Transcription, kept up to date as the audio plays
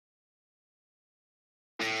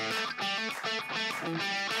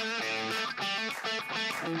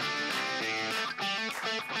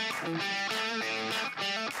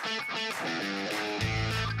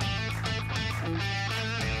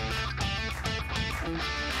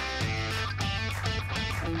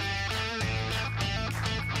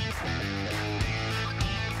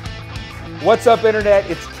What's up, Internet?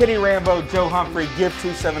 It's Kenny Rambo, Joe Humphrey, Gift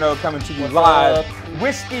 270 coming to you live.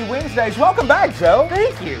 Whiskey Wednesdays. Welcome back, Joe.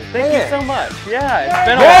 Thank you. Thank you so much. Yeah, it's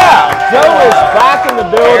been a while. Joe is back in the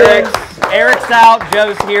building. Eric's out.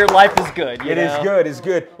 Joe's here. Life is good. It is good. It's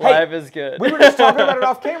good. Life is good. We were just talking about it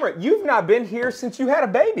off camera. You've not been here since you had a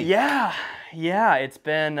baby. Yeah. It's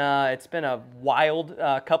been a wild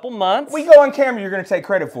couple months. We go on camera. You're going to take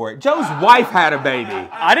credit for it. Joe's wife had a baby.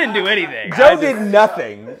 I didn't do anything. Joe did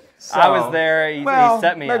nothing. So, I was there. He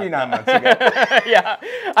set me maybe up. 9 months ago. Yeah,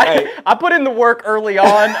 I put in the work early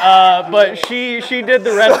on, but she did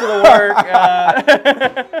the rest of the work.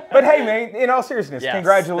 But hey, man, in all seriousness,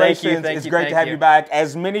 congratulations. It's great to have you back.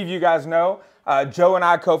 As many of you guys know, Joe and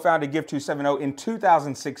I co-founded Gift 270 in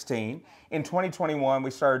 2016. In 2021,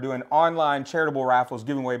 we started doing online charitable raffles,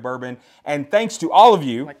 giving away bourbon. And thanks to all of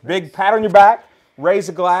you, big pat on your back, raise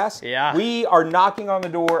a glass. Yeah. We are knocking on the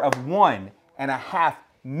door of $1.5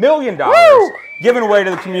 million given away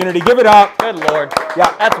to the community. Give it up. Good Lord.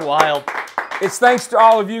 Yeah. That's wild. It's thanks to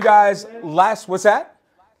all of you guys. What's that?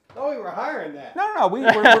 Oh, we were hiring that. No, we're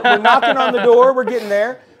knocking on the door. We're getting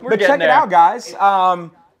there. Check it out, guys.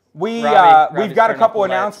 We've got a couple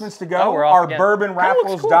announcements to go. Our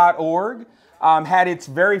bourbonraffles.org had its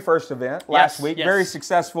very first event last week. Yes. Very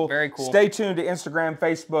successful. Very cool. Stay tuned to Instagram,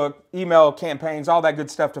 Facebook, email campaigns, all that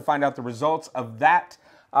good stuff to find out the results of that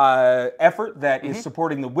effort that is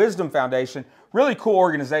supporting the Wisdom Foundation. Really cool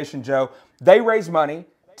organization, Joe. They raise money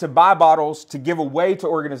to buy bottles to give away to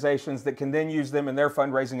organizations that can then use them in their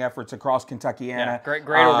fundraising efforts across Kentuckiana. Yeah,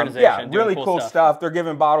 great organization. Yeah, really cool stuff. They're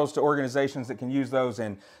giving bottles to organizations that can use those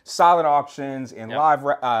in silent auctions, in live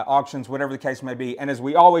auctions, whatever the case may be. And as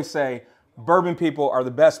we always say, bourbon people are the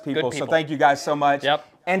best people. So thank you guys so much. Yep.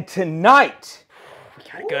 And tonight,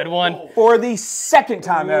 got a good one. For the second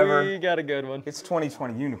time ever. We got a good one. It's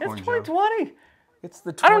 2020 Unicorn. It's 2020. Joe. It's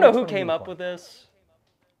the 2020 I don't know who came unicorn. up with this.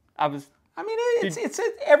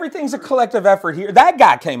 Everything's a collective effort here. That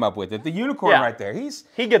guy came up with it. The unicorn right there. He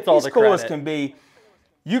gets all the credit. He's cool as can be.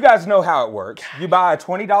 You guys know how it works. You buy a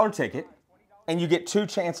 $20 ticket, and you get 2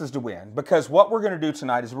 chances to win. Because what we're going to do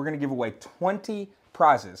tonight is we're going to give away 20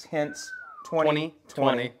 prizes. Hence,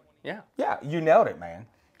 2020. Yeah. Yeah, you nailed it, man.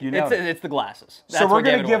 It's the glasses. That's so we're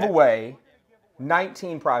going to give away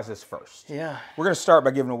 19 prizes first. Yeah. We're going to start by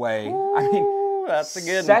giving away. That's a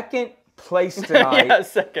good second place tonight.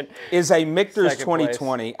 Is a Michter's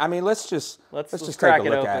 2020. Place. Let's just crack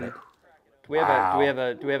take a look at it. Do we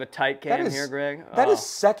have a tight can here, Greg? That is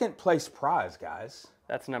second place prize, guys.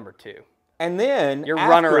 That's number 2. And then you're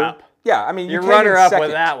runner-up. Yeah, you're runner-up with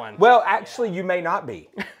that one. Well, actually, you may not be.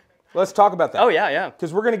 Let's talk about that. Oh yeah.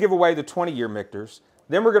 Because we're going to give away the 20-year Michter's.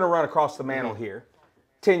 Then we're going to run across the mantle here.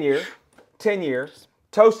 10-year, 10-year,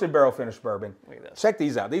 toasted barrel finished bourbon. Look at this. Check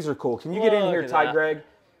these out. These are cool. Can you get in here tight, Greg?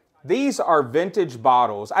 These are vintage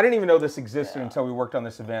bottles. I didn't even know this existed until we worked on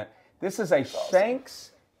this event. This is a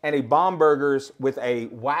Shanks and a Baumburgers with a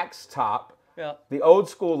wax top. Yeah. The old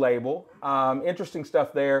school label. Interesting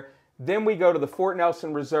stuff there. Then we go to the Fort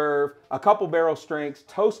Nelson Reserve, a couple barrel strengths,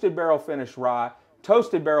 toasted barrel finished rye,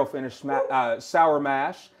 toasted barrel finished sour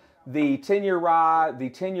mash, the 10-year rye,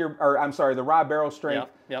 the rye barrel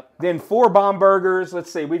strength. Yep. Then 4 Baumburgers.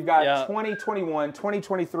 Let's see, we've got 2021,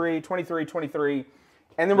 2023, 23,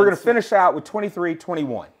 and then we're going to finish out with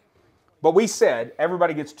 23-21. But we said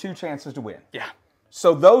everybody gets 2 chances to win. Yeah.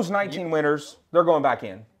 So those 19 winners, they're going back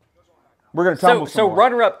in. We're going to tumble some more.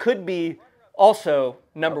 runner-up could be also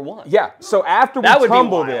number 1. Yeah. So after we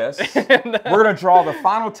tumble this, we're going to draw the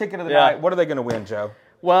final ticket of the night. What are they going to win, Joe?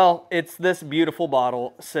 Well, it's this beautiful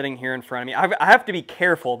bottle sitting here in front of me. I have to be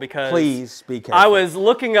careful because... Please be careful. I was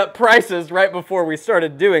looking up prices right before we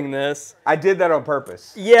started doing this. I did that on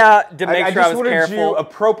purpose. Yeah, to make sure I was careful. I just wanted you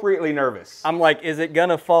appropriately nervous. I'm like, is it going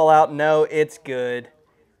to fall out? No, it's good.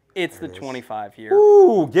 It's the 25-year.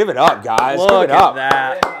 Ooh, give it up, guys. Look give it up.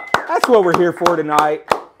 at that. That's what we're here for tonight.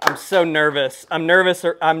 I'm so nervous. I'm nervous.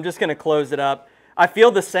 I'm just going to close it up. I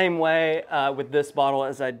feel the same way with this bottle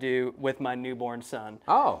as I do with my newborn son.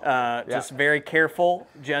 Just very careful,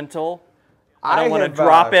 gentle. I don't want to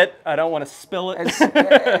drop it. I don't want to spill it.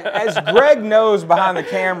 As Greg knows behind the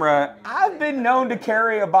camera, I've been known to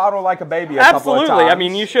carry a bottle like a baby a couple of times. Absolutely. I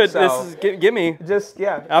mean, you should. So, this is give me. Just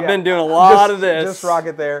I've been doing a lot of this. Just rock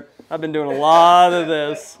it there. I've been doing a lot of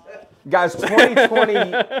this. Guys,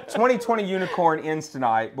 2020 Unicorn ends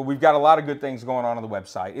tonight, but we've got a lot of good things going on the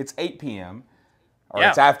website. It's 8 p.m. or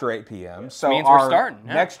it's after 8 p.m. So means our we're starting.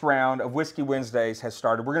 next round of Whiskey Wednesdays has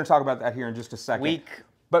started. We're going to talk about that here in just a second. Week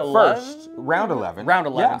But 11? first, round 11. Round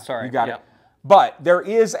 11, yeah, sorry. You got it. But there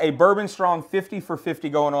is a Bourbon Strong 50 for 50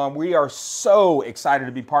 going on. We are so excited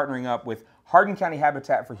to be partnering up with Hardin County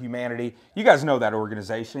Habitat for Humanity. You guys know that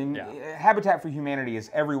organization. Yeah. Habitat for Humanity is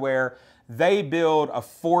everywhere. They build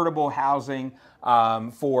affordable housing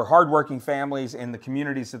for hardworking families in the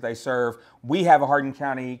communities that they serve. We have a Hardin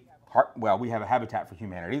County, we have a Habitat for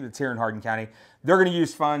Humanity that's here in Hardin County. They're going to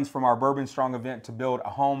use funds from our Bourbon Strong event to build a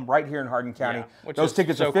home right here in Hardin County. Those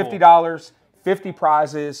tickets are $50, cool. 50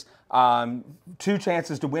 prizes, 2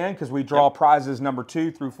 chances to win because we draw prizes number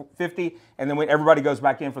 2 through 50, and then when everybody goes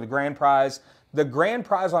back in for the grand prize. The grand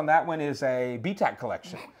prize on that one is a BTAC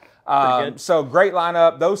collection. So great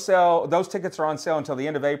lineup. Those tickets are on sale until the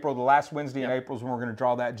end of April. The last Wednesday in April is when we're going to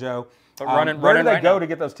draw that, Joe. Where do they go to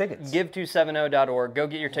get those tickets? Give270.org. Go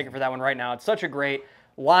get your ticket for that one right now. It's such a great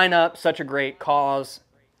lineup, such a great cause.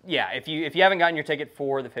 Yeah, if you haven't gotten your ticket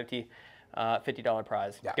for the $50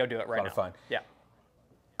 prize, go do it right now. A lot of fun. Yeah.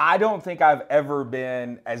 I don't think I've ever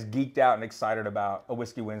been as geeked out and excited about a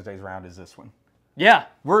Whiskey Wednesdays round as this one. Yeah.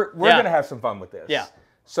 We're going to have some fun with this. Yeah.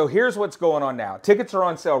 So here's what's going on now. Tickets are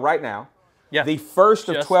on sale right now. Yeah. The first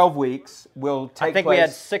of 12 weeks will take place. I think we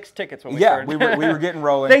had 6 tickets when we started. we were getting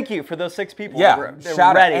rolling. Thank you for those 6 people. Yeah,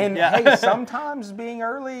 shout out. And hey, sometimes being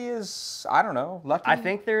early is, I don't know, lucky. I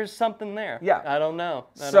think there's something there. Yeah. I don't know.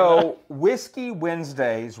 Whiskey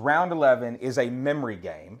Wednesdays, round 11, is a memory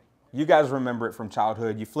game. You guys remember it from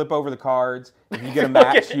childhood. You flip over the cards. If you get a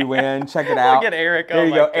match, you win. Check it out. Look at Eric. There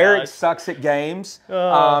you go. Gosh. Eric sucks at games.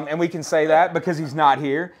 And we can say that because he's not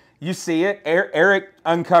here. You see it. Eric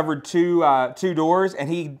uncovered two doors, and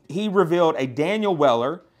he revealed a Daniel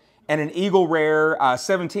Weller and an Eagle Rare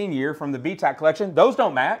 17-year from the BTAC collection. Those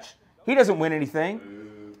don't match. He doesn't win anything.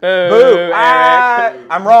 Boo.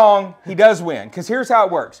 I'm wrong. He does win, because here's how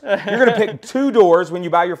it works. You're going to pick 2 doors when you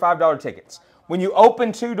buy your $5 tickets. When you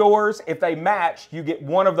open 2 doors, if they match, you get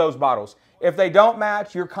one of those bottles. If they don't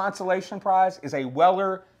match, your consolation prize is a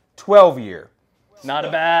Weller 12-year. Not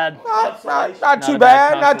bad. Not too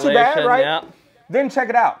bad. Not too bad, right? Yeah. Then check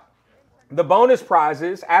it out. The bonus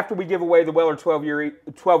prizes, after we give away the Weller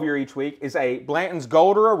 12-year each week, is a Blanton's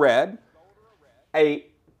Gold or a Red, a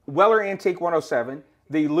Weller Antique 107,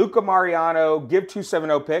 the Luca Mariano Give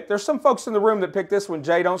 270 pick. There's some folks in the room that picked this one.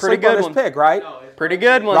 Jay, don't sleep on this pick, right? No, pretty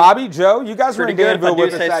good one. Robbie, Joe, you guys were in Danville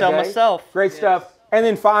with us that day. Myself. Great stuff. And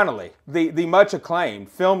then finally, the much acclaimed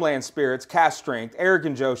Filmland Spirits Cast Strength Eric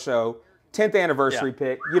and Joe Show 10th anniversary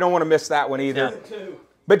pick. You don't want to miss that one either.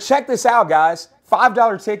 But check this out, guys.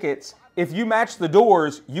 $5 tickets. If you match the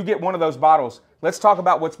doors, you get one of those bottles. Let's talk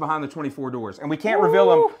about what's behind the 24 doors. And we can't reveal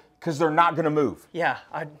them because they're not going to move. Yeah.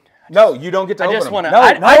 No, you don't get to open them.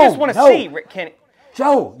 I just want to see.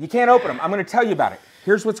 Joe, you can't open them. I'm going to tell you about it.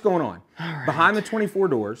 Here's what's going on. Right. Behind the 24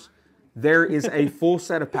 doors, there is a full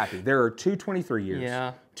set of Pappy. There are 2 23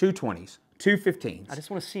 years, 2 20s, 2 15s. I just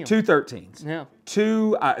want to see them. 2 13s. Yeah.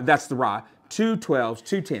 2, that's the rye, 2 12s,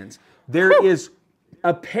 2 10s. There is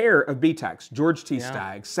a pair of BTACs, George T.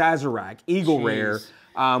 Stagg, Sazerac, Eagle Rare,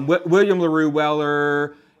 William LaRue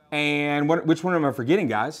Weller, and which one am I forgetting,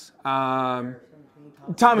 guys?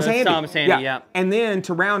 Thomas Handy. Thomas Handy, yeah. And then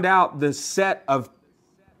to round out the set of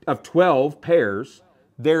 12 pairs,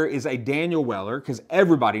 there is a Daniel Weller, because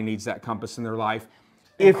everybody needs that compass in their life.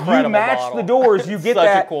 If you match the doors, you get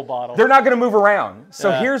that. Such a cool bottle. They're not going to move around.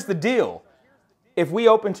 So here's the deal. If we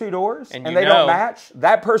open 2 doors and they don't match,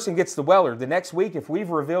 that person gets the Weller. The next week, if we've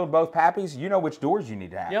revealed both Pappies, you know which doors you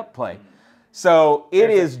need to play. So it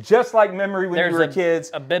is just like memory when you were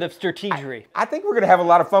kids. A bit of strategery. I think we're going to have a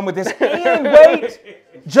lot of fun with this. And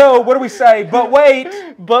wait, Joe, what do we say? But wait.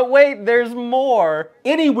 But wait, there's more.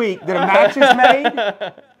 Any week that a match is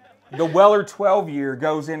made, the Weller 12-year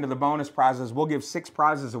goes into the bonus prizes. We'll give 6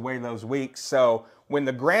 prizes away those weeks. So when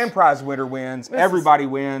the grand prize winner wins, everybody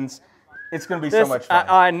wins. It's going to be so much fun.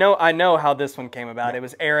 I know how this one came about. It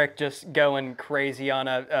was Eric just going crazy on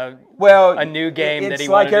a new game that he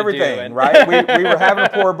wanted to do. It's like everything, right? We were having a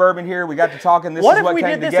pour bourbon here. We got to talking. This is what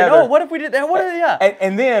came together. What if we did that?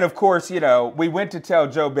 And then, of course, we went to tell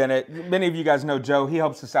Joe Bennett. Many of you guys know Joe. He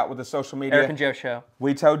helps us out with the social media. Eric and Joe Show.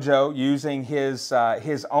 We told Joe, using his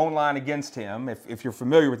own line against him, if you're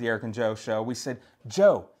familiar with the Eric and Joe Show, we said,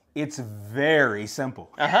 Joe, it's very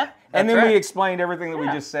simple. And then we explained everything that we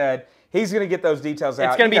just said. He's going to get those details out.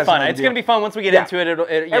 It's going to be fun. It's going to be fun once we get into it.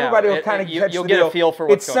 Everybody will kind of catch the deal. You'll get a feel for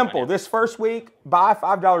what's going on. It's simple. This first week, buy a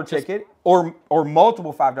 $5 ticket or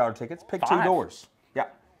multiple $5 tickets. Pick 2 doors. Yeah.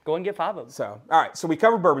 Go and get 5 of them. So, all right. So we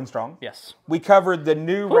covered Bourbon Strong. Yes. We covered the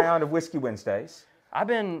new round of Whiskey Wednesdays. I've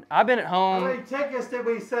been at home. How many tickets did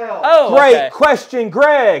we sell? Oh, great question,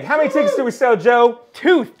 Greg. How many tickets did we sell, Joe?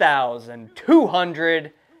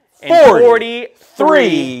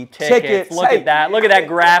 2,243 tickets. Look at that. Look at that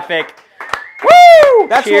graphic. Woo!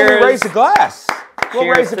 That's Cheers. when we raise a glass. We'll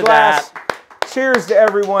Cheers raise a to glass. that. Cheers to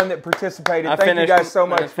everyone that participated. Thank you guys so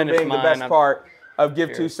much for being the best part of Give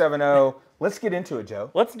 270. Let's get into it, Joe.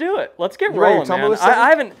 Let's do it. Let's get ready to rolling, tumble man. this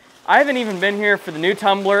thing? I haven't even been here for the new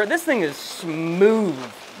tumbler. This thing is smooth.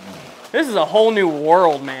 This is a whole new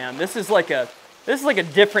world, man. This is like a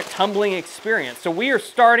different tumbling experience. So we are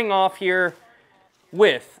starting off here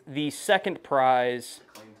with the second prize.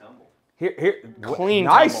 Clean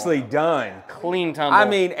nicely tumble. done. Clean tumble. I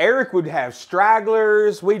mean, Eric would have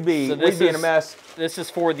stragglers. We'd be in a mess. This is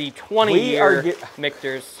for the 20-year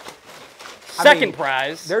Michter's. Second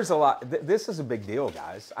prize. There's a lot. This is a big deal,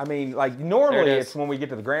 guys. I mean, like normally it's when we get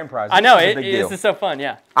to the grand prize. I know this is so fun.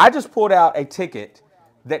 Yeah. I just pulled out a ticket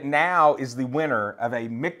that now is the winner of a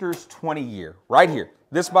Michter's 20-year right here.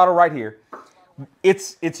 This bottle right here.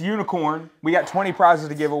 It's unicorn. We got 20 prizes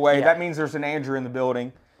to give away. Yeah. That means there's an Andrew in the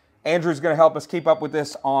building. Andrew's going to help us keep up with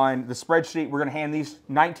this on the spreadsheet. We're going to hand these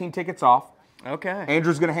 19 tickets off. Okay.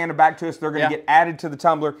 Andrew's going to hand them back to us. They're going to get added to the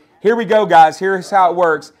tumbler. Here we go, guys. Here's how it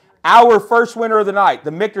works. Our first winner of the night,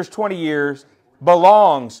 the Michter's 20 years,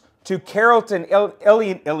 belongs to Carrollton,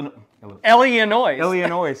 Illinois.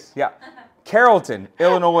 Yeah. Carrollton,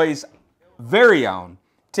 Illinois' very own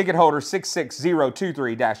ticket holder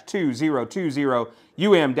 66023-2020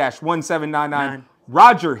 UM-1799.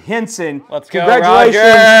 Roger Henson. Let's go,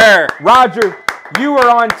 Congratulations. Roger, you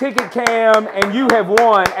are on Ticket Cam, and you have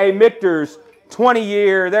won a Michter's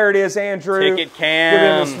 20-year. There it is, Andrew. Ticket Cam. Give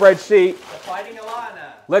him the spreadsheet. Fighting a lot now.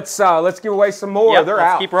 Let's give away some more. Yep, They're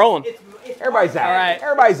let's out. keep rolling. Everybody's out. All right.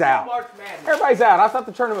 Everybody's out. Everybody's out. I thought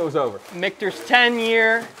the tournament was over. Michter's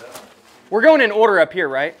 10-year. We're going in order up here,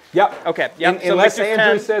 right? Yep. Okay. Yep. So unless Michter's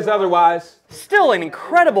Andrew 10. says otherwise. Still an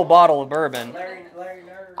incredible bottle of bourbon.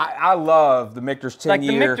 I love the Michter's 10 Like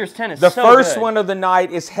year. the Michter's 10 is the so first good. one of the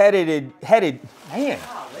night is headed. Man.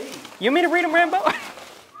 You want me to read them, Rambo?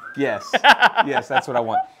 Yes. Yes, that's what I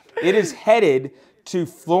want. It is headed to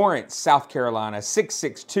Florence, South Carolina,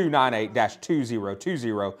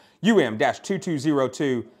 66298-2020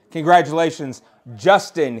 UM-2202. Congratulations,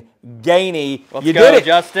 Justin Gainey. You did it,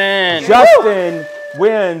 Justin. Justin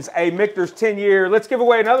wins a Michter's 10-year. Let's give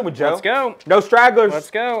away another one, Joe. Let's go. No stragglers.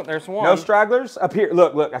 Let's go. There's one. No stragglers up here.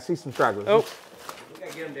 Look. I see some stragglers. Oh.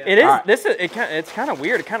 It is. Right. It's kind of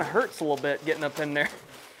weird. It kind of hurts a little bit getting up in there.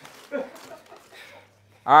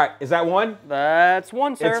 All right. Is that one? That's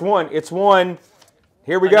one, sir. It's one.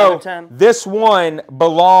 Here we Another go. 10. This one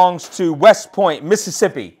belongs to West Point,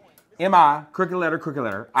 Mississippi. M-I, crooked letter, I. Crooked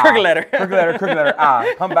letter. Crooked letter,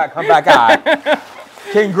 I. Come back, I.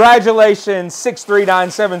 Congratulations,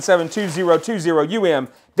 639772020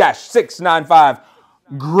 UM-695.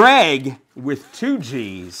 Greg with 2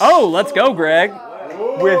 G's. Oh, let's go, Greg.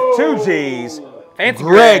 With 2 G's. Fancy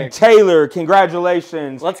Greg Taylor,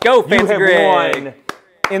 congratulations. Let's go, Fancy You have Greg. won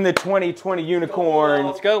in the 2020 Unicorn.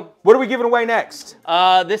 Let's go. What are we giving away next?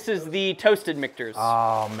 This is the Toasted Michter's.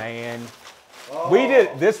 Oh, man.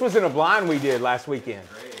 This was in a blind we did last weekend.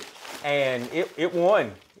 And it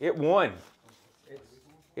won. It won.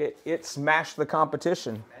 It smashed the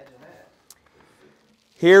competition.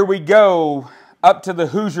 Here we go. Up to the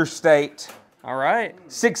Hoosier State. All right.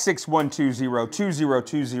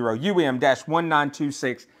 66120-2020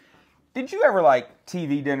 UM-1926. Did you ever like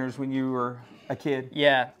TV dinners when you were a kid?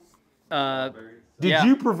 Yeah. Did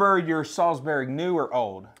you prefer your Salisbury new or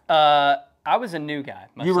old? I was a new guy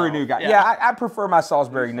myself. You were a new guy. Yeah, I prefer my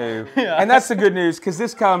Salisbury new. And that's the good news because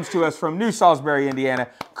this comes to us from New Salisbury, Indiana.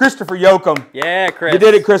 Christopher Yoakum. Yeah, Chris. You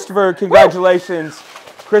did it, Christopher. Congratulations. Woo!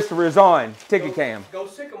 Christopher is on. Ticket Cam. Go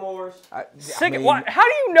Sycamores. What? How do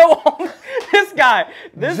you know all this guy?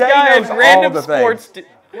 This Jay guy knows is random all the sports.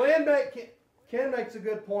 Ken makes a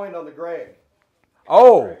good point on the Greg.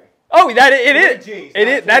 Oh. Oh, it is. G's, It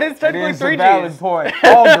is. That is technically It is 3 a valid G's. point.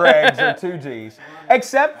 All Gregs are 2 G's,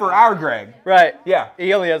 except for our Greg. Right. Yeah.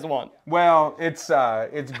 He only has one. Well, it's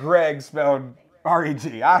Greg spelled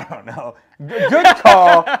R-E-G. I don't know. Good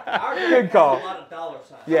call. Good call. A lot of dollar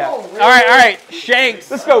signs. Yeah. All right. Shanks.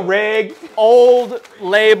 Let's go, Reg. Old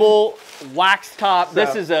label, wax top.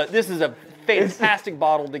 This is a fantastic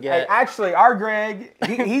bottle to Hey, get. actually, our Greg,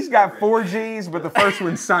 he's got 4 G's, but the first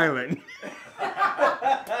one's silent.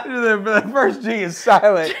 The first G is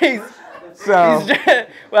silent. So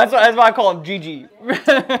well, that's why I call him GG.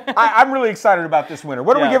 I'm really excited about this winner.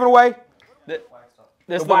 What are we giving away?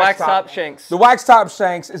 This is the wax top Shanks. The wax top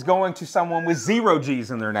Shanks is going to someone with 0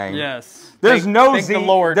 G's in their name. Yes. There's no thank Z. the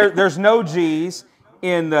Lord. There's no G's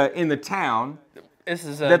in the town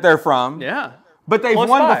that they're from. Yeah. But they've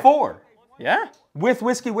won before. Yeah. With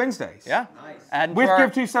Whiskey Wednesdays. Yeah. With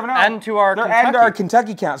Give 270. Adding to our They're adding to our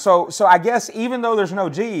Kentucky count. So I guess even though there's no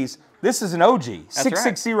G's, this is an OG.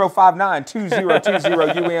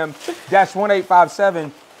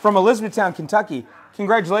 66059-2020-UM-1857 from Elizabethtown, Kentucky.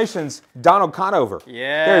 Congratulations, Donald Conover.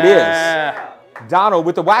 Yeah. There it is. Donald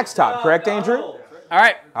with the wax top, correct, Andrew? All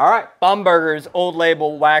right. All right. Bumburgers, old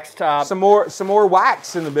label, wax top. Some more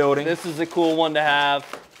wax in the building. This is a cool one to have.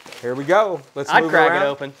 Here we go. I'd crack it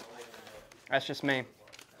open. That's just me.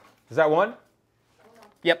 Is that one?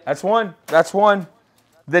 Yep. That's one. That's one.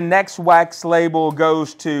 The next wax label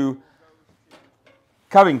goes to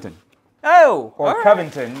Covington. Oh. Or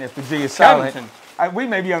Covington, if the G is silent. We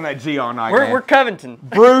may be on that G all night, We're Covington.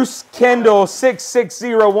 Bruce Kendall,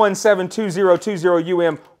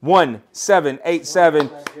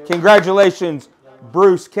 660-1720-UM-1787. Congratulations,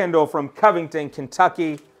 Bruce Kendall from Covington,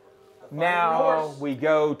 Kentucky. Now we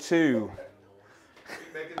go to...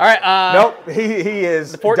 All right. Nope, he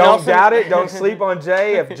is. Don't doubt it. Don't sleep on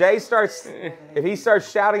Jay. If he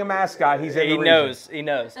starts shouting a mascot, he's in the region. He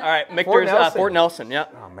knows. All right, Michter's Fort Nelson. Yeah.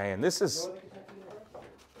 Oh man, this is.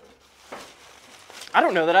 I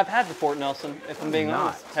don't know that I've had the Fort Nelson. If I'm being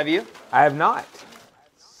honest, have you? I have not.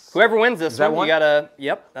 Whoever wins this one, you gotta.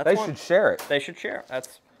 Yep, that's They should share it. They should share.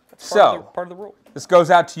 That's part of the rule. This goes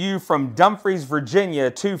out to you from Dumfries, Virginia,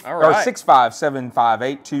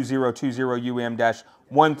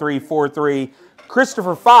 65758-2020-UM-1343.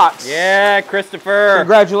 Christopher Fox. Yeah, Christopher.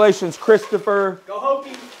 Congratulations, Christopher. Go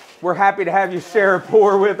Hokies. We're happy to have you share a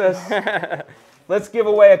pour with us. Let's give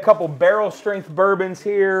away a couple barrel strength bourbons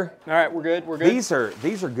here. All right, we're good. We're good. These are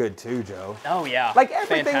good too, Joe. Oh yeah. Like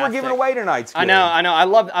everything we're giving away tonight's good. I know. I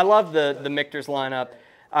love the Michter's lineup.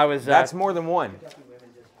 I was That's more than one.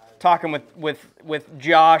 Talking with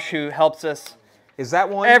Josh, who helps us. Is that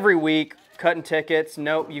one? Every week, cutting tickets.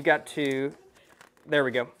 Nope, you've got 2. There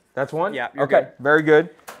we go. That's one? Yeah, you're okay, good. Very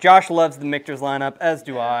good. Josh loves the Michter's lineup, as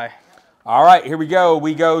do I. All right, here we go.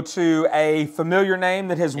 We go to a familiar name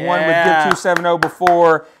that has won with Give 270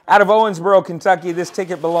 before. Out of Owensboro, Kentucky, this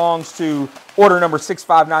ticket belongs to order number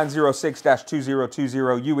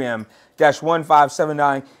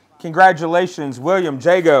 65906-2020-UM-1579. Congratulations, William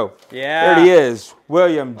Jago. Yeah. There he is.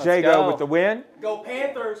 William Jago with the win. Go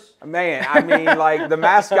Panthers. Man, I mean, like, the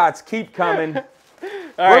mascots keep coming. What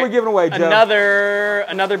are we giving away, Joe?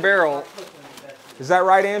 Another barrel. Is that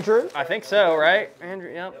right, Andrew? I think so, right?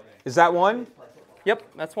 Andrew, yep. Is that one? Yep,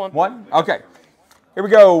 that's one. One? Okay. Here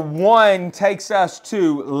we go. One takes us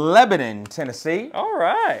to Lebanon, Tennessee. All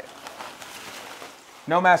right.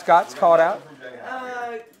 No mascots called out?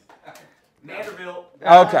 Vanderbilt.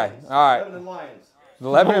 Okay, all right. Lebanon Lions. The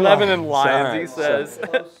Lebanon Lions, right. he says.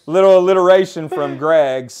 Little alliteration from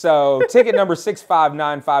Greg. So ticket number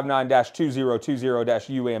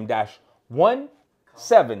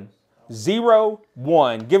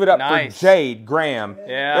 65959-2020-UM-1701. Give it up for Jade Graham.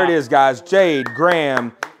 Yeah. There it is, guys. Jade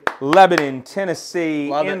Graham, Lebanon,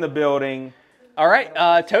 Tennessee, in the building. All right,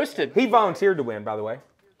 toasted. He volunteered to win, by the way.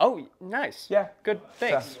 Oh, nice. Yeah. Good,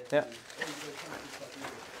 thanks. So, yeah.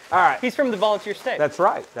 All right. He's from the volunteer state. That's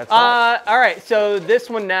right. That's right. All right, so this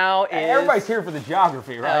one now is... Everybody's here for the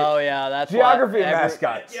geography, right? Oh, yeah, that's geography and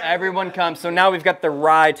mascots. Everyone comes. So now we've got the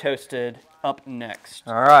rye toasted up next.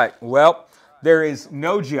 All right. Well, there is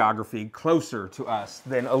no geography closer to us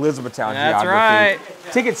than Elizabethtown That's geography. Right.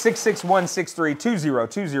 Ticket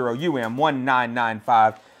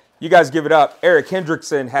 66163-2020-UM-1995. You guys give it up. Eric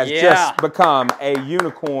Hendrickson has just become a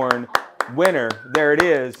unicorn winner. There it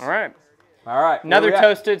is. All right. All right. Another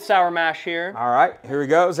toasted sour mash here. All right. Here we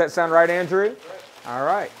go. Does that sound right, Andrew? All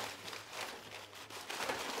right.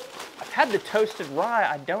 I've had the toasted rye.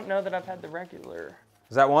 I don't know that I've had the regular.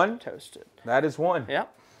 Is that one? Toasted. That is one.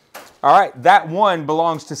 Yep. All right. That one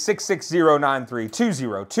belongs to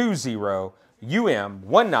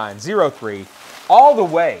 66093-2020-UM-1903. All the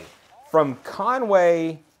way from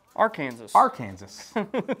Conway, Arkansas.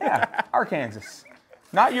 Yeah, Arkansas.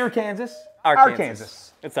 Not your Kansas. Arkansas.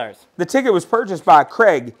 It's ours. The ticket was purchased by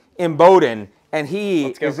Craig in Bourbon, and he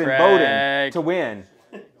is in Craig. Bourbon to win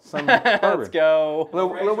some bourbon. Let's go.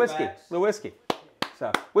 Little whiskey.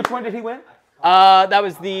 So, which one did he win? That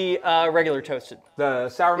was the regular toasted. The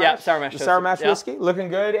sour mash? Yeah, sour mash. The sour mash whiskey? Looking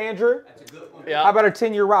good, Andrew? That's a good one. Yeah. How about a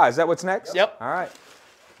 10-year rise? Is that what's next? Yep. All right.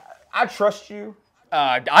 I trust you.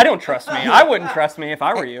 I don't trust me. I wouldn't trust me if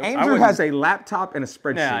I were you. Andrew has a laptop and a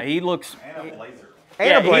spreadsheet. Yeah, he looks... And a blazer.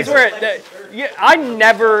 And a blazer. I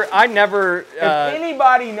never... if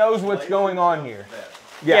anybody knows what's going on here,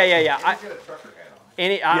 Yeah.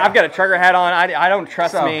 I've got a trucker hat on. I don't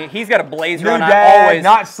trust me. He's got a blazer on. Dad, always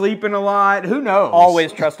not sleeping a lot. Who knows?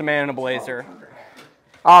 Always trust a man in a blazer.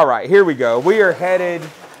 All right, here we go. We are headed.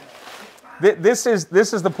 This is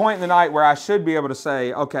the point in the night where I should be able to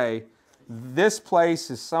say, okay, this place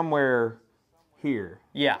is somewhere here.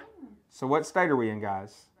 Yeah. So what state are we in,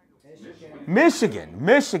 guys?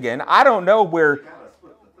 Michigan. I don't know where.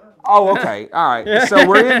 Oh, okay. All right. So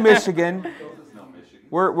we're in Michigan.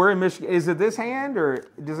 We're in Michigan. Is it this hand or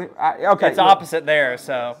does it? Okay. It's opposite there,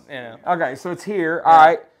 so you know. Okay, so it's here. All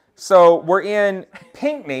right. So we're in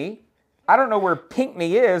Pinckney. I don't know where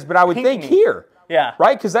Pinckney is, but I would think here. Yeah.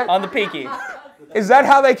 Right? Because that on the Pinky. Is that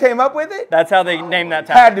how they came up with it? That's how they named that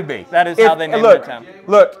town. Had to be. That is how they named that town.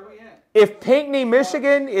 Look, if Pinckney,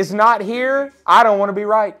 Michigan is not here, I don't want to be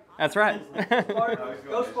right. That's right.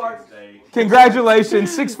 Go Sparks.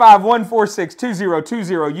 Congratulations,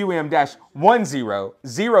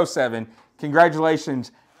 6514620UM-1007.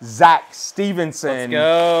 Congratulations, Zach Stevenson. Let's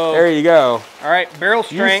go. There you go. All right, barrel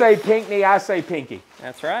strength. You say Pinckney, I say Pinky.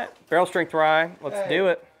 That's right. Barrel strength rye. Let's do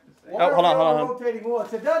it. Oh, hold on. Rotating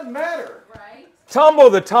once. It doesn't matter. Right? Tumble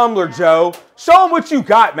the tumbler, Joe. Show them what you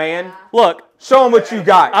got, man. Look. Show them what you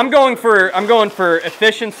got. I'm going for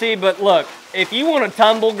efficiency, but look, if you want to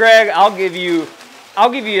tumble, Greg, I'll give you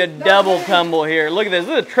a double tumble here. Look at this.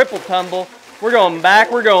 This is a triple tumble. We're going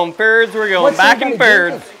back. We're going thirds. We're going back and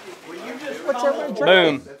thirds. What's everybody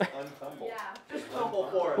drinking?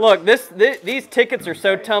 Boom. Look, these tickets are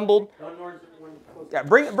so tumbled. Yeah,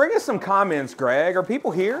 bring us some comments, Greg. Are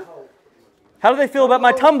people here? How do they feel about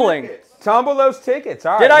my tumbling? Tumble those tickets.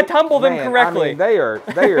 All right. Did I tumble them correctly? I mean, they're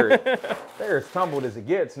as tumbled as it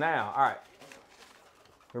gets now. All right.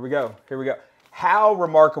 Here we go. How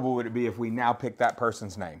remarkable would it be if we now pick that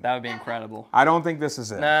person's name? That would be incredible. I don't think this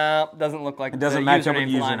is it. No, doesn't look like it. Doesn't match up with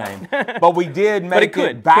the username. But we did make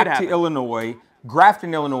it back to Illinois.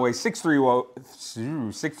 Grafton, Illinois,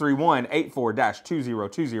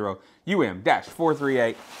 631-84-2020,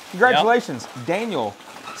 UM-438. Congratulations, Daniel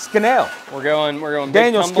Scannell. We're going Daniel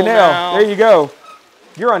big tumble Scannell. now. There you go.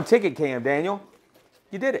 You're on ticket cam, Daniel.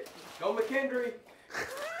 You did it. Go McKendry.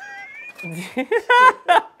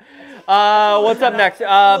 What's up next?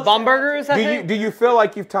 Bomburgers, I think? Do you feel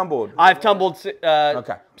like you've tumbled? I've tumbled.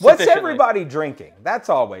 Okay. What's everybody drinking? That's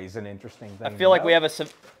always an interesting thing. I feel like we have a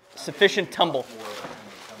sufficient tumble.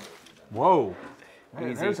 Whoa.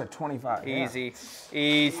 Easy. There's a 25. Easy. Yeah.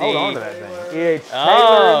 Easy. Hold on to that thing. It's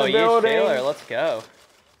Taylor in the building. Taylor. Let's go.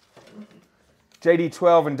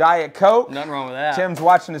 JD12 and Diet Coke. Nothing wrong with that. Tim's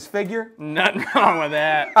watching his figure. Nothing wrong with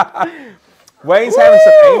that. Wayne's having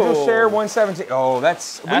some Angel Share 117. Oh, we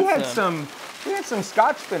had some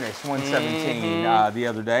Scotch finish 117 the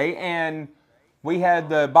other day, and we had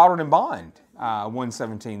the Bottled and Bond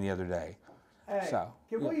 117 the other day. Hey, so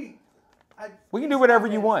can we can do whatever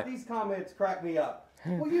you want. These comments crack me up.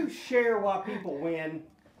 Will you share why people win?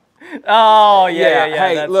 Oh, yeah.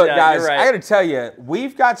 Hey, look, guys, right. I got to tell you,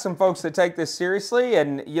 we've got some folks that take this seriously,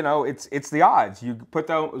 and, you know, it's the odds. You put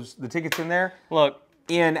the tickets in there. Look.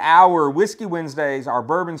 In our Whiskey Wednesdays, our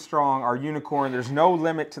Bourbon Strong, our Unicorn, there's no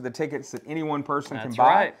limit to the tickets that any one person can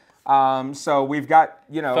buy. Right. So we've got,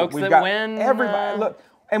 folks we've that got win, everybody. Look,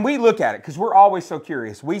 and we look at it because we're always so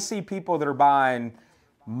curious. We see people that are buying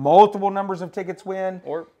multiple numbers of tickets win.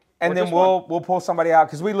 And then we'll pull somebody out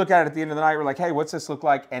because we look at it at the end of the night. We're like, hey, what's this look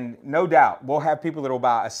like? And no doubt, we'll have people that will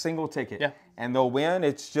buy a single ticket and they'll win.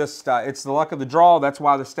 It's just it's the luck of the draw. That's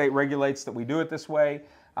why the state regulates that we do it this way.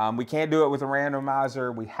 We can't do it with a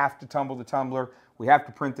randomizer. We have to tumble the tumbler. We have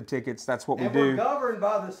to print the tickets. That's what we do. We're governed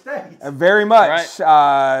by the states. Very much.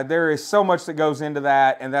 Right. There is so much that goes into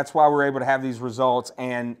that, and that's why we're able to have these results.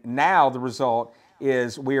 And now the result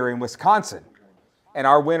is we are in Wisconsin. And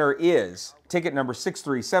our winner is ticket number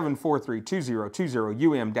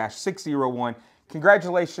 637432020 UM-601.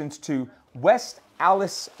 Congratulations to West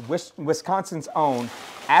Allis, Wisconsin's own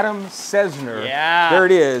Adam Sesner. Yeah. There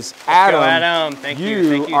it is. Adam, Adam. Thank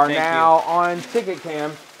you. You are now on ticket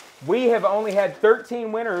cam. We have only had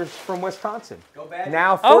 13 winners from Wisconsin. Go Badgers.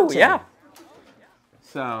 Now 14. Oh, yeah.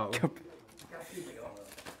 So...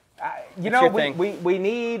 we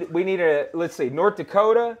need a, let's see, North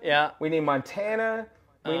Dakota. Yeah. We need Montana.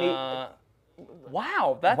 We need.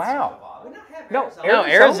 Wow, that's. Wow. No,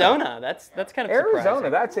 Arizona. That's kind of Arizona.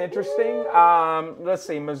 surprising. That's interesting. Let's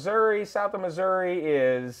see, Missouri, south of Missouri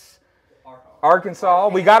is Arkansas.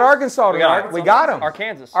 We got Arkansas tonight. We got them.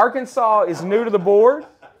 Arkansas is new to the board.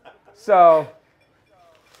 So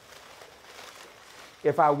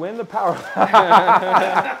if I win the power,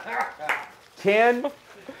 Ken.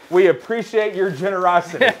 We appreciate your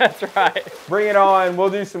generosity. That's right. Bring it on. We'll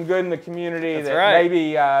do some good in the community. That's right.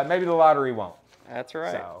 Maybe the lottery won't. That's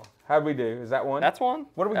right. So, how'd we do? Is that one? That's one.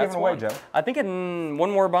 What are we giving away, Joe? I think in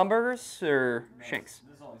one more Baumburgers or Shanks.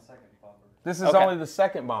 This is only the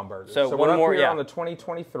second Baumburger. So we're one up more, here on the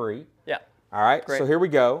 2023. Yeah. All right, Great. so here we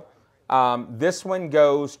go. This one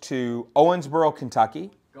goes to Owensboro, Kentucky.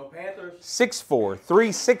 Go Panthers.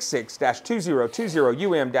 64366-2020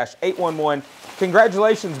 UM-811.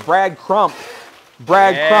 Congratulations, Brad Crump.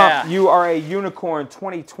 Brad Crump, you are a Unicorn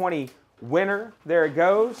 2020 winner. There it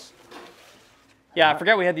goes. Yeah, I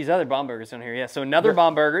forgot we had these other Baumburgers on here. Yeah, so another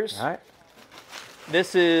Baumburgers. All right.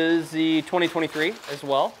 This is the 2023 as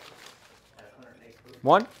well.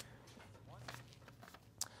 One.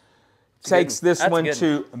 Takes this one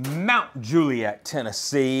to Mount Juliet,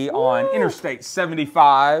 Tennessee on Interstate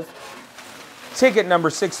 75. Ticket number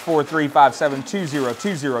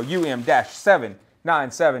 643572020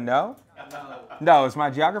 UM-797. No? No, is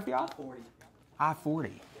my geography off?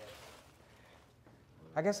 I-40.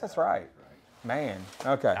 I guess that's right. Man,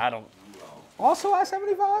 okay. I don't. Also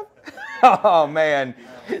I-75? Oh, man.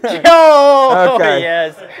 Oh, okay.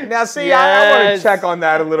 Yes. Now, see, I want to check on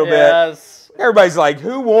that a little bit. Everybody's like,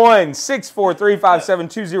 who won?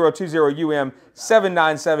 643572020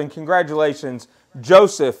 UM-797. Congratulations,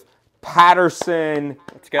 Joseph Patterson,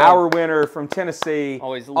 our winner from Tennessee.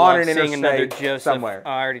 Always on love an seeing another interstate Joseph. somewhere. Oh,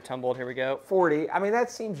 I already tumbled. Here we go. 40. I mean,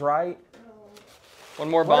 that seems right.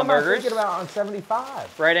 One more What am I Baumburgers. thinking about on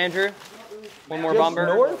 75? Right, Andrew? One more Just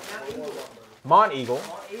Baumburger. north? Mont Eagle.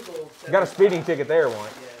 You got a speeding ticket there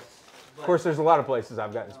once. Of course, there's a lot of places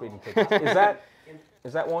I've gotten speeding tickets.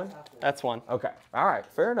 Is that one? That's one. Okay. All right.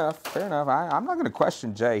 Fair enough. Fair enough. I'm not going to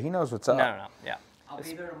question Jay. He knows what's up. No. Yeah. I'll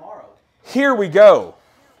be there tomorrow. Here we go.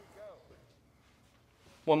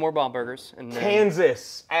 One more Baumburgers. And then...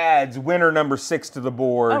 Kansas adds winner number 6 to the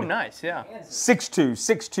board. Oh, nice. Yeah.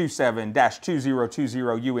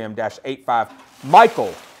 62627-2020 UM-85.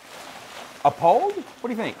 Michael. Uphold? What do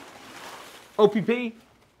you think? OPP?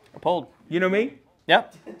 Uphold. You know me?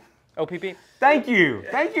 Yep. OPP. Thank you.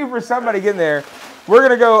 Thank you for somebody getting there. We're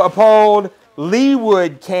going to go Uphold,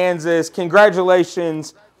 Leawood, Kansas.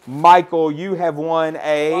 Congratulations, Michael. You have won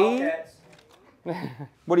a...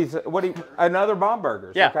 What do you another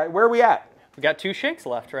Baumburgers. Yeah. Okay. Where are we at? We got 2 Shanks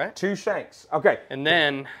left, right? 2 Shanks. Okay. And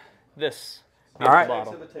then this. All right.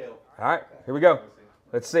 Bottle. All right. Here we go.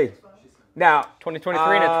 Let's see. Now.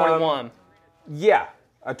 2023 and a 21. Yeah.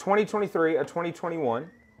 A 2023, a 2021.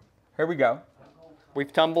 Here we go.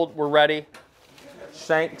 We've tumbled. We're ready.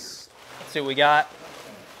 Shanks. Let's see what we got.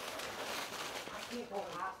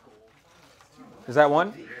 Is that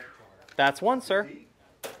one? That's one, sir.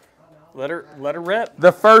 Let her rip.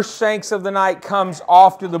 The first Shanks of the night comes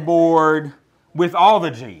off to the board with all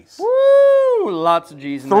the G's. Woo! Lots of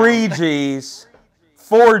G's in 3 there. G's,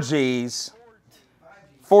 4 G's,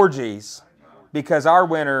 4 G's, because our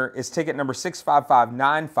winner is ticket number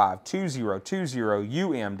 655952020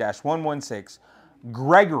 UM-116,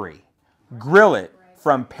 Gregory Grillett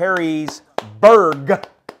from Perrysburg,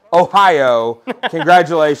 Ohio.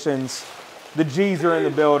 Congratulations. The G's are in the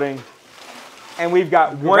building. And we've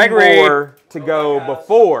got one more to go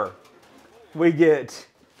before we get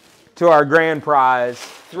to our grand prize.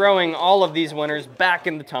 Throwing all of these winners back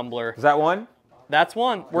in the tumbler. Is that one? That's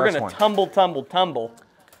one. We're going to tumble.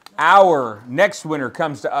 Our next winner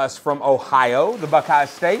comes to us from Ohio, the Buckeye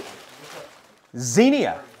State.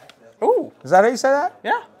 Xenia. Ooh. Is that how you say that?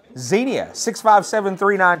 Yeah. Xenia,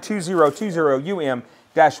 657392020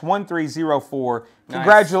 UM-1304.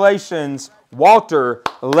 Congratulations, Walter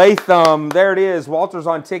Latham. There it is. Walter's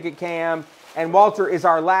on Ticket Cam. And Walter is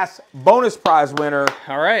our last bonus prize winner.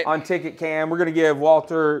 All right. On Ticket Cam. We're going to give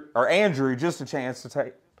Walter, or Andrew, just a chance to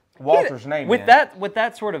take Walter's name with in. with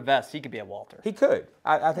that sort of vest, he could be a Walter. He could.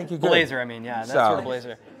 I think he could. Blazer, I mean, yeah, that sort of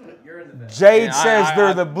blazer. Jade says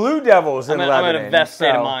they're the Blue Devils in Lebanon. I'm in a best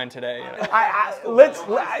state of mind today. I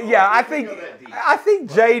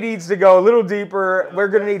think Jay needs to go a little deeper. We're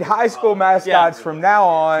going to need high school mascots from now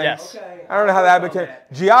on. Yes. I don't know how that became.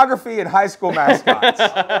 Geography and high school mascots.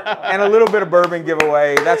 And a little bit of bourbon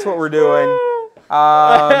giveaway. That's what we're doing.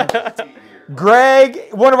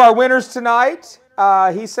 Greg, one of our winners tonight,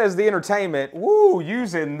 he says the entertainment. Woo,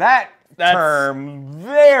 using that term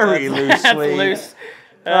very loosely. That's loose.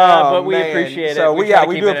 But we appreciate it. So we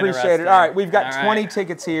do appreciate it. All right, we've got 20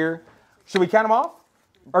 tickets here. Should we count them off?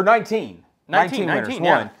 Or 19? 19 winners.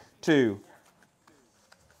 Yeah. 1, 2.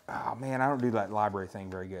 Oh man, I don't do that library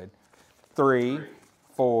thing very good. 3,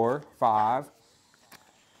 4, 5,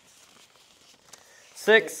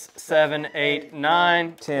 6, 7, 8,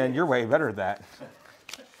 9, 10. You're way better at that.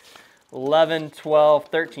 11, 12,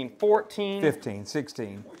 13, 14. 15,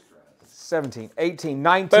 16, 17, 18,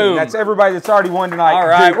 19. Boom. That's everybody that's already won tonight. All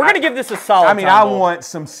right, Dude, we're going to give this a solid I mean, tumble. I want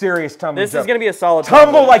some serious tumble. This is going to be a solid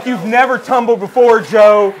tumble like you've never tumbled before,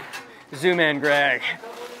 Joe. Zoom in, Greg.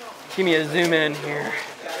 Give me a zoom in here.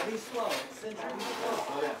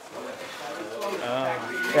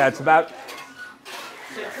 Yeah, it's about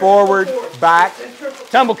forward, back.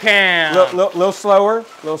 Tumble cam. Little slower,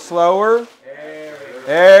 little slower.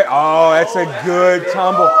 There. Oh, that's a good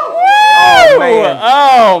tumble. Oh, man.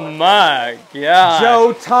 Oh, my God.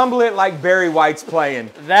 Joe, tumble it like Barry White's playing.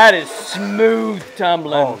 That is smooth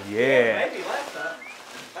tumbling. Oh, yeah.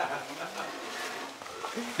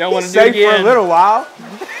 Don't want to do it Safe again. for a little while.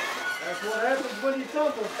 That's what happens when you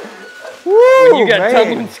tumble. Woo, When you got man.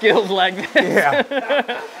 tumbling skills like this.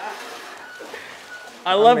 Yeah.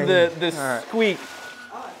 I love the squeak.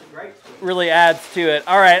 Really adds to it.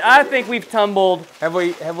 All right, I think we've tumbled. Have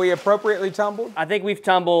we appropriately tumbled? I think we've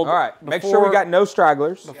tumbled. All right. Make sure we got no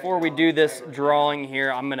stragglers. Before we do this drawing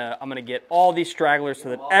here, I'm gonna get all these stragglers so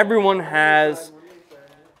that everyone has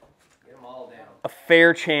a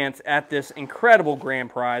fair chance at this incredible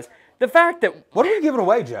grand prize. The fact that What are we giving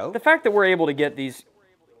away, Joe? the fact that we're able to get these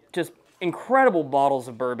just incredible bottles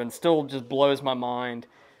of bourbon still just blows my mind.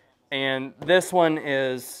 And this one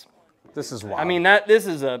is. This is wild. I mean, this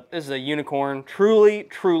is a unicorn. Truly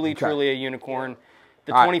a unicorn.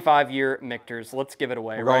 The 25-year Michter's. Let's give it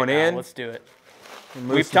away right now. In. Let's do it.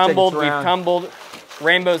 We've tumbled.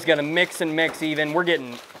 Rainbow's got to mix and mix even. We're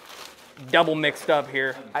getting double mixed up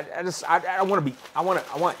here. I want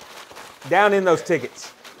down in those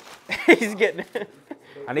tickets. He's getting.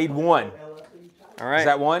 I need one. All right. Is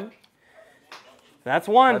that one? That's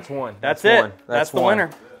one. That's one. That's it. One. That's the one.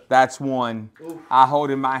 winner. That's one. I hold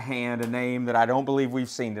in my hand a name that I don't believe we've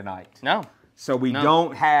seen tonight. No. So we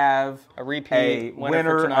don't have a repeat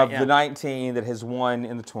winner of the 19 that has won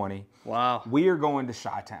in the 20. Wow. We are going to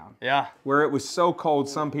Chi-Town. Yeah. Where it was so cold,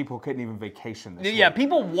 some people couldn't even vacation this Yeah, week.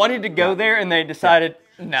 People wanted to go there, and they decided,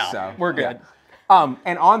 no, So, we're good. Yeah.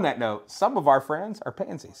 And on that note, some of our friends are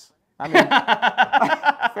pansies. I mean,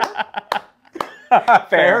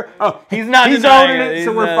 fair. Oh, he's not he's denying owning it,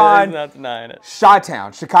 so we're fine. He's not denying it.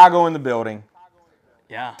 Chi-Town, Chicago in the building.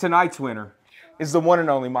 Yeah. Tonight's winner is the one and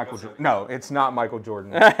only Michael Jordan. No, it's not Michael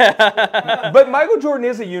Jordan. But Michael Jordan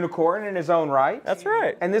is a unicorn in his own right. That's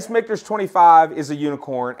right. And this Michter's 25 is a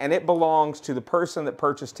unicorn, and it belongs to the person that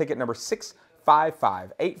purchased ticket number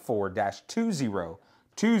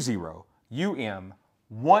 65584-2020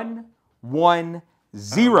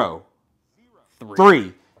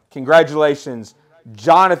 UM1103. Congratulations,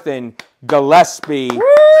 Jonathan Gillespie.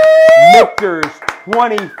 Michter's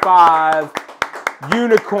 25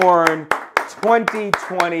 Unicorn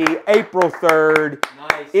 2020, April 3rd,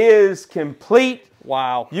 is complete.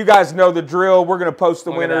 Wow. You guys know the drill. We're going to post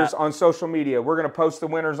the winners on social media. We're going to post the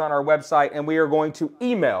winners on our website, and we are going to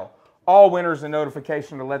email all winners a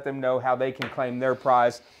notification to let them know how they can claim their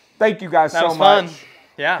prize. Thank you guys so much. Fun.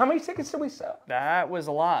 Yeah. How many tickets did we sell? That was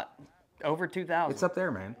a lot. Over 2,000. It's up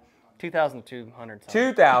there, man. 2,200.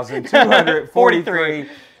 2,243.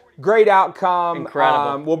 Great outcome.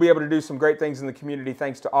 Incredible. We'll be able to do some great things in the community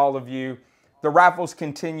thanks to all of you. The raffles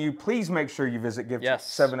continue. Please make sure you visit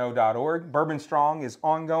gift70.org. Bourbon Strong is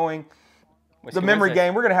ongoing. The memory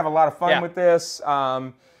game, we're going to have a lot of fun with this.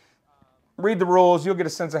 Read the rules. You'll get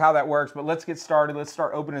a sense of how that works. But let's get started. Let's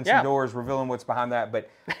start opening some doors, revealing what's behind that. But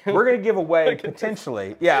we're going to give away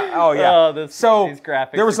potentially. Yeah. Oh, yeah. So these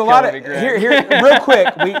graphics there was a lot of here. Real quick,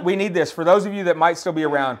 we need this for those of you that might still be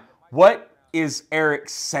around. What is Eric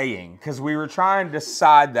saying? Because we were trying to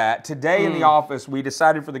decide that today in the office. We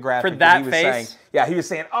decided for the graphic for that he was face. saying. Yeah, he was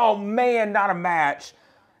saying, "Oh man, not a match."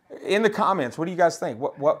 In the comments, what do you guys think?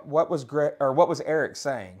 What was Eric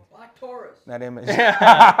saying? Like Taurus. That image.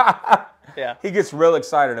 Yeah. He gets real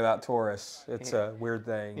excited about Taurus. It's a weird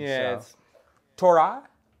thing. Yeah. So. Tauri?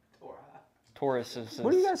 Tauruses.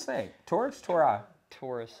 What do you guys think? Taurus? Tauri?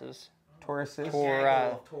 Tauruses. Tauruses?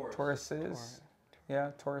 Tauruses?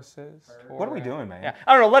 Yeah, Tauruses. What are we doing, man? Yeah.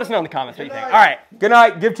 I don't know. Let us know in the comments what you think. All right. Good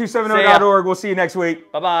night. Give270.org. We'll see you next week.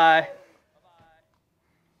 Bye-bye.